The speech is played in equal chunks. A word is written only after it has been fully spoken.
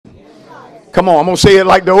Come on, I'm going to say it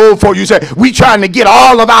like the old folk. You say, we trying to get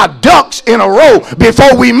all of our ducks in a row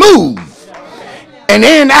before we move. And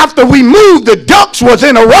then after we moved, the ducks was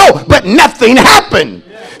in a row, but nothing happened.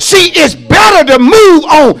 See, it's better to move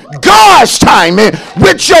on God's timing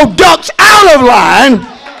with your ducks out of line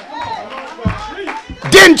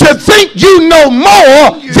than to think you know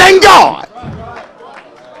more than God.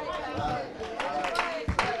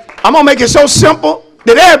 I'm going to make it so simple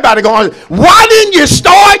that everybody going, why didn't you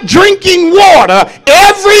start drinking water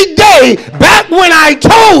every day back when I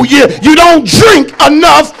told you you don't drink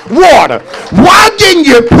enough water? Why didn't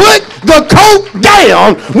you put the Coke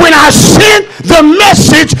down when I sent the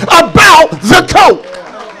message about the Coke?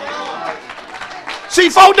 See,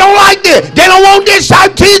 folks don't like this. They don't want this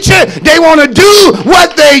type of teaching. They want to do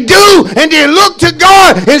what they do and then look to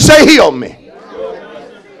God and say, heal me.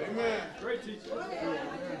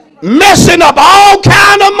 Messing up all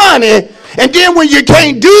kind of money, and then when you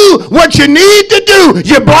can't do what you need to do,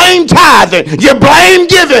 you blame tithing, you blame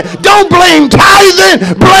giving. Don't blame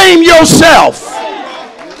tithing, blame yourself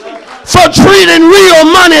for treating real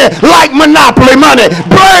money like monopoly money.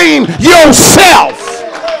 Blame yourself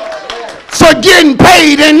for getting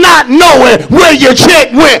paid and not knowing where your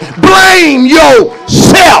check went. Blame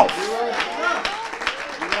yourself.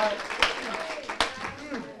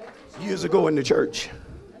 Years ago in the church,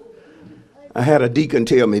 I had a deacon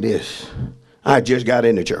tell me this. I just got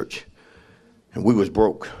into church and we was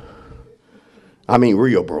broke. I mean,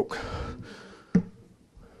 real broke.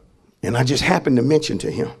 And I just happened to mention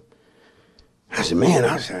to him. I said,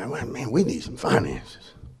 man, we need some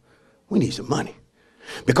finances. We need some money.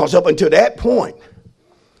 Because up until that point,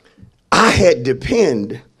 I had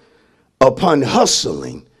depended upon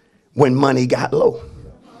hustling when money got low.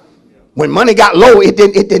 When money got low, it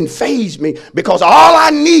didn't faze me because all I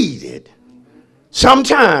needed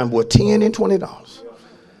sometimes were $10 and $20.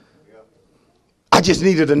 I just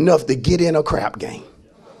needed enough to get in a crap game.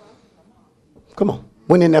 Come on.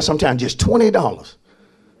 Went in there sometimes just $20.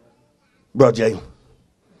 Brother Jay.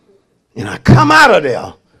 And I come out of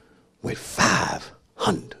there with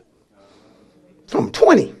 500. From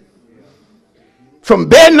 20. From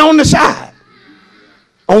betting on the side.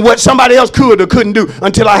 On what somebody else could or couldn't do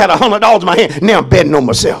until I had $100 in my hand. Now I'm betting on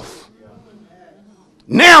myself.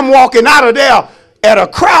 Now I'm walking out of there at a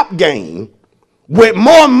crap game with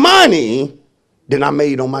more money than I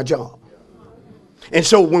made on my job. And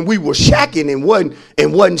so when we were shacking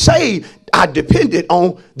and wasn't saved, I depended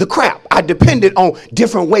on the crap. I depended on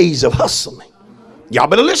different ways of hustling. Y'all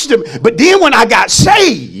better listen to me. But then when I got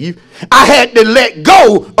saved, I had to let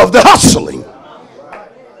go of the hustling.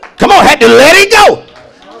 Come on, had to let it go.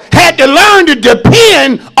 Had to learn to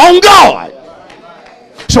depend on God.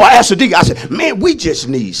 So I asked the deacon, I said, man, we just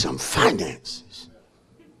need some finances.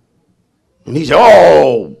 And he said,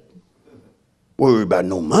 oh, worry about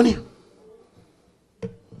no money.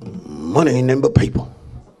 Money ain't nothing but people.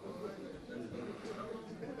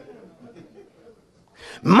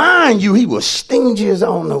 Mind you, he was stingy as I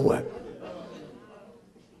don't know what.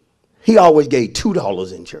 He always gave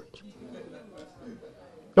 $2 in church.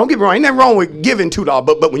 Don't get me wrong, ain't nothing wrong with giving $2,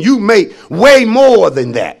 but when you make way more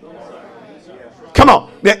than that, come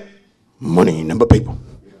on, that money ain't nothing but people.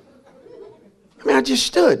 I mean, I just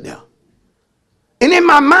stood there. And in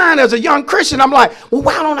my mind as a young Christian, I'm like, well,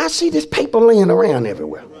 why don't I see this paper laying around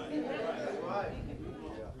everywhere?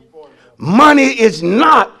 Money is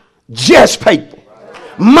not just paper.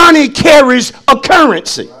 Money carries a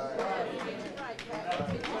currency.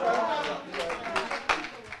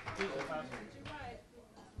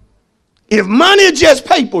 If money is just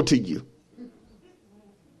paper to you,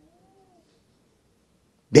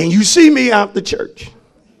 then you see me out the church.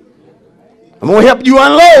 I'm going to help you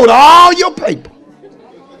unload all your paper.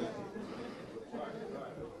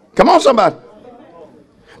 Come on, somebody.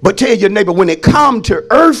 But tell your neighbor, when it comes to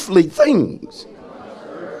earthly things,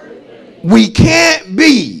 we can't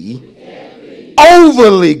be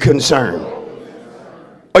overly concerned.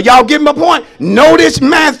 Are y'all getting my point? Notice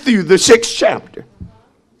Matthew, the 6th chapter.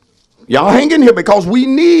 Y'all hang in here because we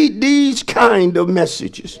need these kind of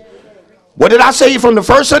messages. What did I say from the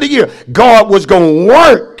first of the year? God was going to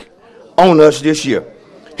work on us this year.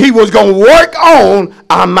 He was going to work on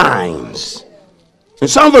our minds. And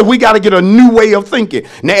some of us, we got to get a new way of thinking.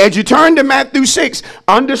 Now, as you turn to Matthew 6,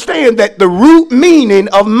 understand that the root meaning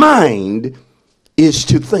of mind is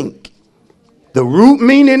to think. The root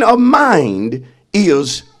meaning of mind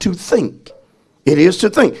is to think. It is to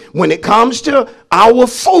think. When it comes to our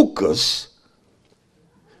focus,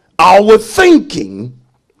 our thinking,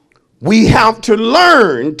 we have to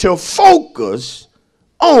learn to focus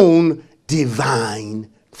on divine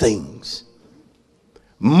things.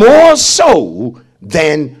 more so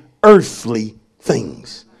than earthly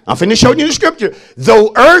things. I'm finna show you the scripture.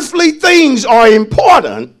 Though earthly things are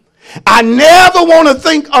important, I never want to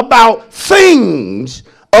think about things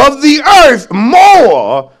of the earth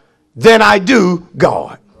more than I do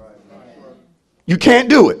God. You can't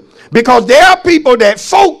do it. Because there are people that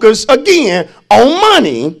focus, again, on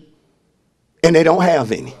money, and they don't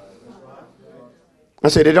have any. I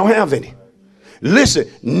said they don't have any. Listen,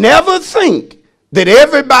 never think that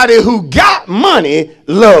everybody who got money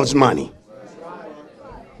loves money.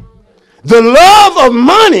 The love of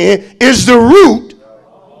money is the root.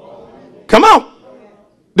 Come on.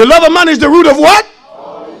 The love of money is the root of what?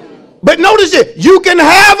 But notice it. You can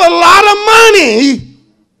have a lot of money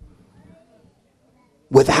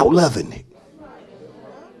without loving it.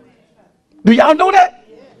 Do y'all know that?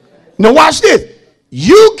 Now watch this.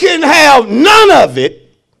 You can have none of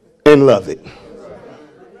it and love it.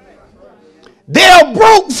 There are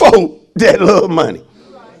broke folk that love money.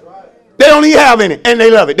 They don't even have any and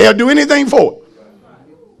they love it. They'll do anything for it.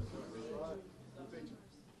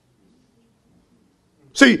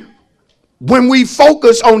 See, when we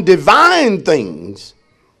focus on divine things,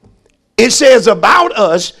 it says about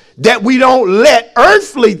us that we don't let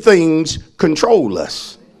earthly things control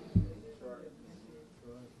us.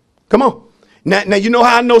 Come on. Now you know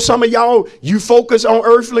how I know some of y'all, you focus on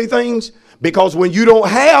earthly things? Because when you don't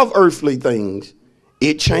have earthly things,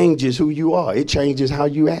 it changes who you are. It changes how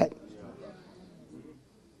you act.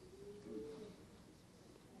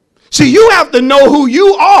 See, you have to know who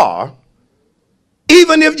you are,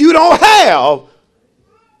 even if you don't have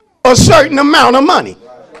a certain amount of money.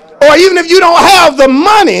 Or even if you don't have the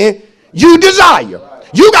money you desire.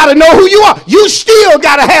 You got to know who you are. You still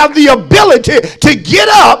got to have the ability to get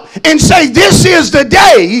up and say, this is the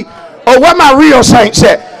day, or what my real saint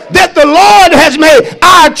said, that the Lord has made.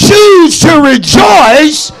 I choose to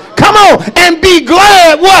rejoice, come on, and be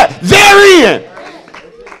glad what? Therein.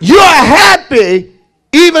 You're happy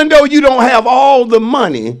even though you don't have all the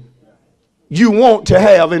money you want to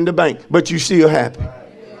have in the bank, but you still happy.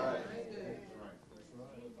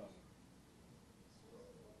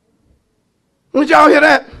 Did y'all hear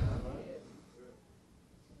that?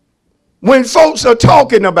 When folks are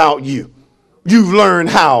talking about you, you've learned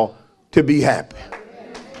how to be happy.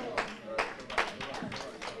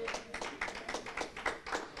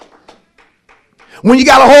 When you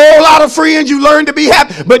got a whole lot of friends, you learn to be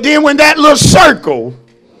happy. But then when that little circle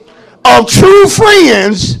of true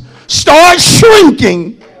friends starts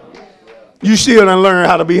shrinking, you still don't learn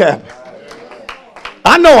how to be happy.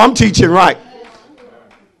 I know I'm teaching right.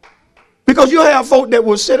 Because you have folk that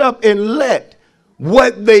will sit up and let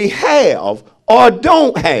what they have or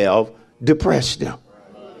don't have depress them.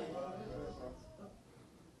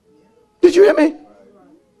 Did you hear me?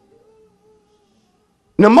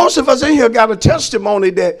 Now, most of us in here got a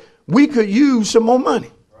testimony that we could use some more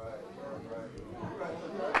money.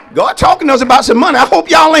 God talking to us about some money. I hope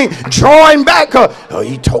y'all ain't drawing back. Oh,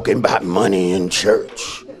 he talking about money in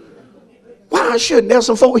church. Why shouldn't there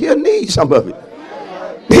some folk here need some of it?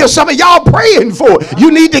 Here's some of y'all praying for it.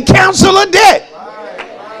 You need to cancel a debt.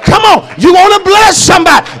 Come on. You want to bless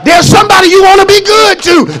somebody. There's somebody you want to be good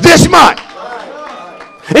to this month.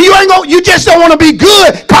 And you just don't want to be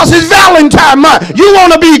good because it's Valentine month. You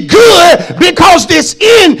want to be good because it's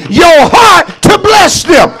in your heart to bless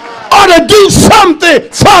them or to do something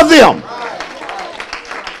for them.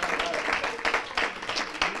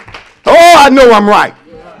 Oh, I know I'm right.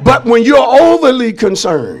 But when you're overly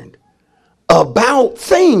concerned about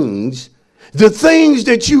things, the things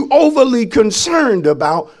that you overly concerned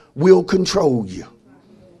about will control you.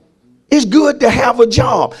 It's good to have a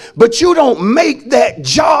job, but you don't make that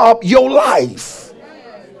job your life.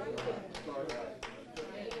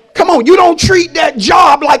 Come on, you don't treat that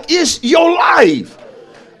job like it's your life.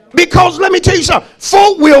 Because let me tell you something,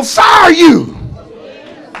 folk will fire you.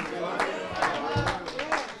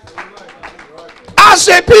 I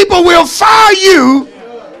said people will fire you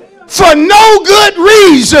for no good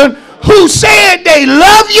reason, who said they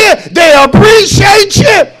love you, they appreciate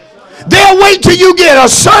you. They'll wait till you get a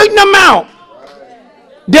certain amount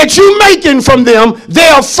that you're making from them.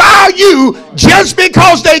 They'll fire you just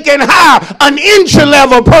because they can hire an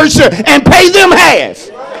entry-level person and pay them half.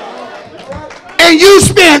 And you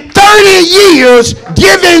spent 30 years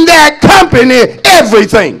giving that company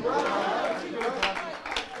everything.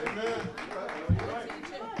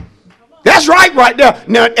 That's right there.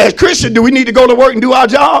 Now, as Christians, do we need to go to work and do our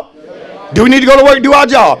job? Do we need to go to work and do our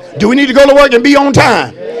job? Do we need to go to work and be on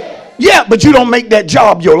time? Yeah, but you don't make that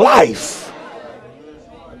job your life.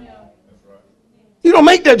 You don't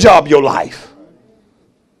make that job your life.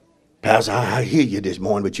 Pastor, I hear you this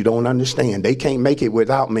morning, but you don't understand. They can't make it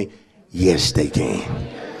without me. Yes, they can.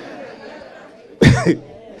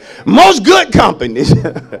 Most good companies.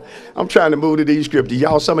 I'm trying to move to these scriptures.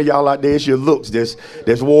 Y'all, some of y'all out there, it's your looks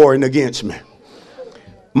that's warring against me.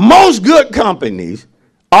 Most good companies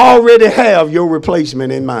already have your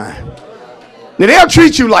replacement in mind. Now, they'll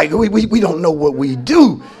treat you like we don't know what we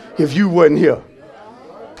do if you wasn't here.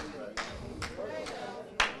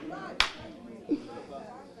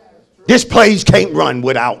 This place can't run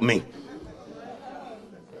without me.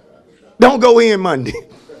 Don't go in Monday.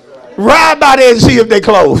 Ride by there and see if they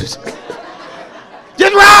close.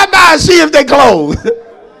 Just ride by and see if they close.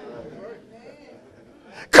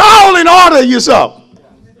 Call and order you something.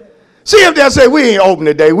 See if they'll say, we ain't open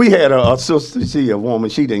today. We had a sister, a woman,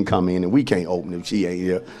 she didn't come in and we can't open if she ain't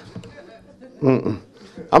here.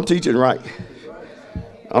 I'm teaching right.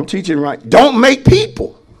 I'm teaching right. Don't make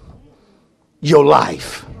people your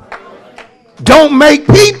life. Don't make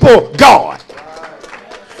people God.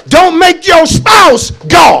 Don't make your spouse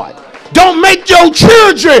God. Don't make your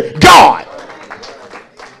children God.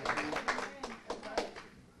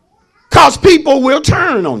 Because people will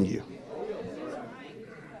turn on you.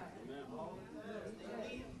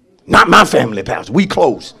 Not my family, Pastor. We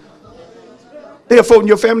close. Therefore,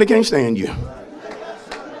 your family can't stand you.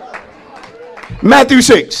 Matthew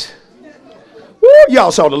 6. Woo,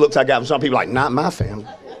 y'all saw the looks I got from some people like, not my family.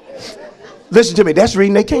 Listen to me. That's the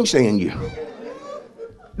reason they can't stand you.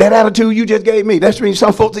 That attitude you just gave me, that's the reason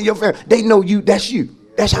some folks in your family, they know you. That's you.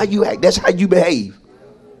 That's how you act. That's how you behave.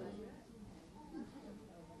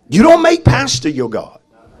 You don't make pastor your God.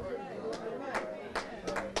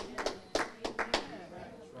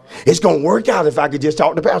 It's going to work out if I could just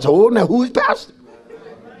talk to pastor. Oh, now who is pastor?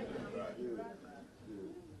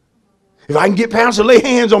 If I can get pastor to lay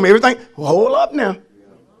hands on me, everything, well, hold up now.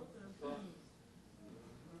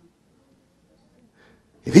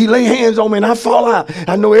 If he lay hands on me and I fall out,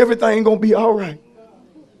 I know everything going to be all right.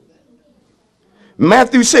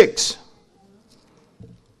 Matthew 6.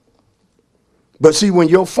 But see, when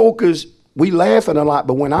your focus, we laughing a lot,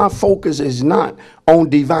 but when our focus is not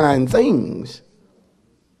on divine things,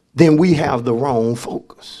 then we have the wrong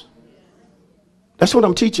focus. That's what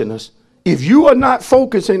I'm teaching us. If you are not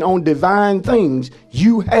focusing on divine things,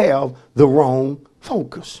 you have the wrong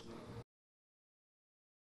focus.